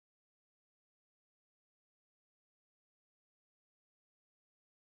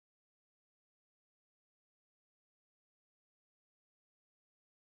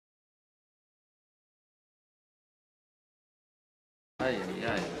Ay, ay,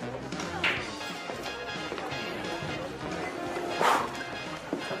 ay.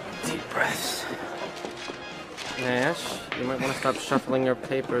 Deep breaths. Nash, you might want to stop shuffling your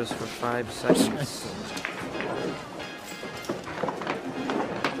papers for 5 seconds.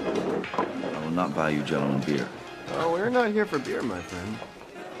 I will not buy you gentlemen beer. Oh, we're not here for beer, my friend.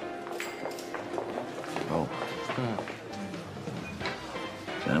 Oh.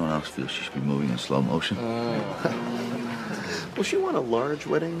 Does anyone else feel she should be moving in slow motion? Will she want a large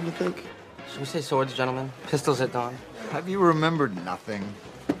wedding, you think? Should we say swords, gentlemen? Pistols at dawn? Have you remembered nothing?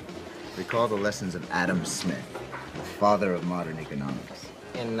 Recall the lessons of Adam Smith, the father of modern economics.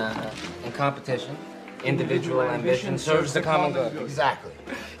 In competition, individual ambition serves the common good. Exactly.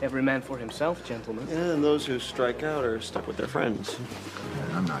 Every man for himself, gentlemen. Yeah, and those who strike out are stuck with their friends.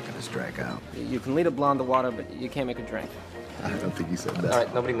 I'm not gonna strike out. You can lead a blonde to water, but you can't make her drink. I don't think you said that. All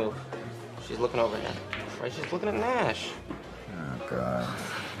right, nobody move. She's looking over here. Right, she's looking at Nash. Oh, God.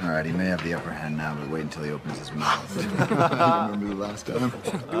 All right, he may have the upper hand now, but wait until he opens his mouth. Remember the last time?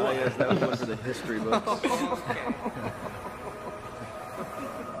 Oh, yes, that was one for the history books.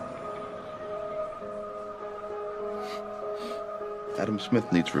 Adam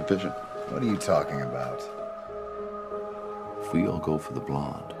Smith needs revision. What are you talking about? If we all go for the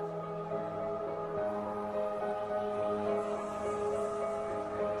blonde,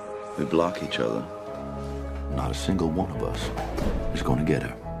 we block each other. Not a single one of us is going to get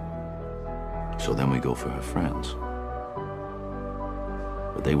her. So then we go for her friends.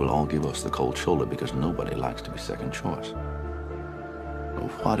 But they will all give us the cold shoulder because nobody likes to be second choice.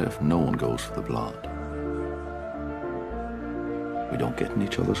 But what if no one goes for the blonde? We don't get in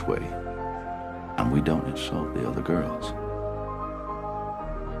each other's way, and we don't insult the other girls.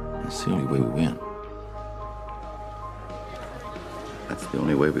 That's the only way we win. That's the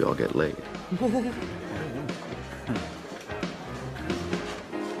only way we all get laid.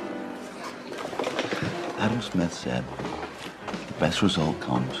 Adam Smith said, the best result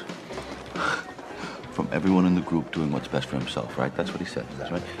comes from everyone in the group doing what's best for himself, right? That's what he said,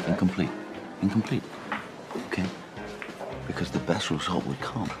 that's right? Incomplete. Incomplete. Okay? Because the best result would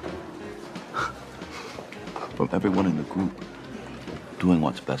come from everyone in the group doing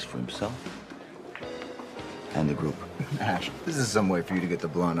what's best for himself and the group. Ash, this is some way for you to get the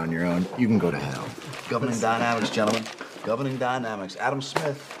blonde on your own. You can go to hell. Governing dynamics, gentlemen. Governing dynamics. Adam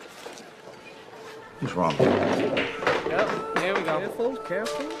Smith. What's wrong? Yep, here we go. Careful,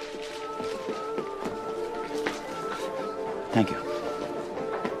 careful. Thank you.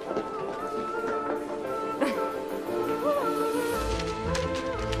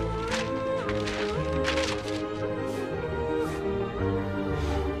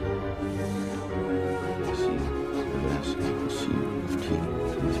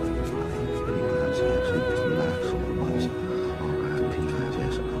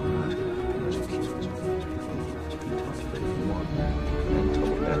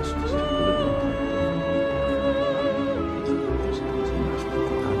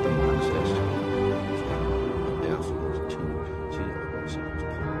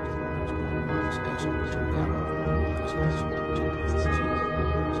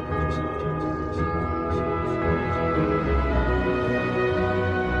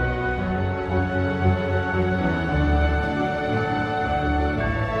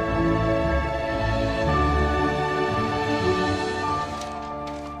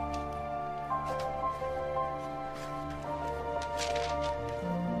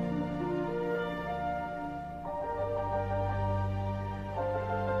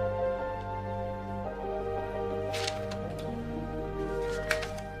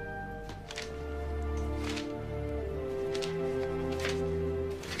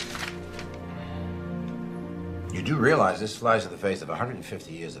 You do realize this flies in the face of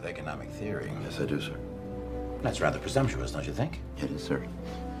 150 years of economic theory. Yes, I do, sir. That's rather presumptuous, don't you think? It is, sir.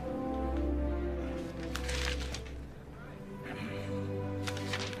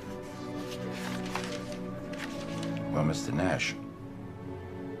 Well, Mr. Nash,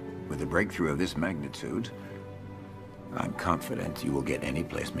 with a breakthrough of this magnitude, I'm confident you will get any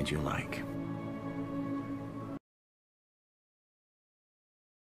placement you like.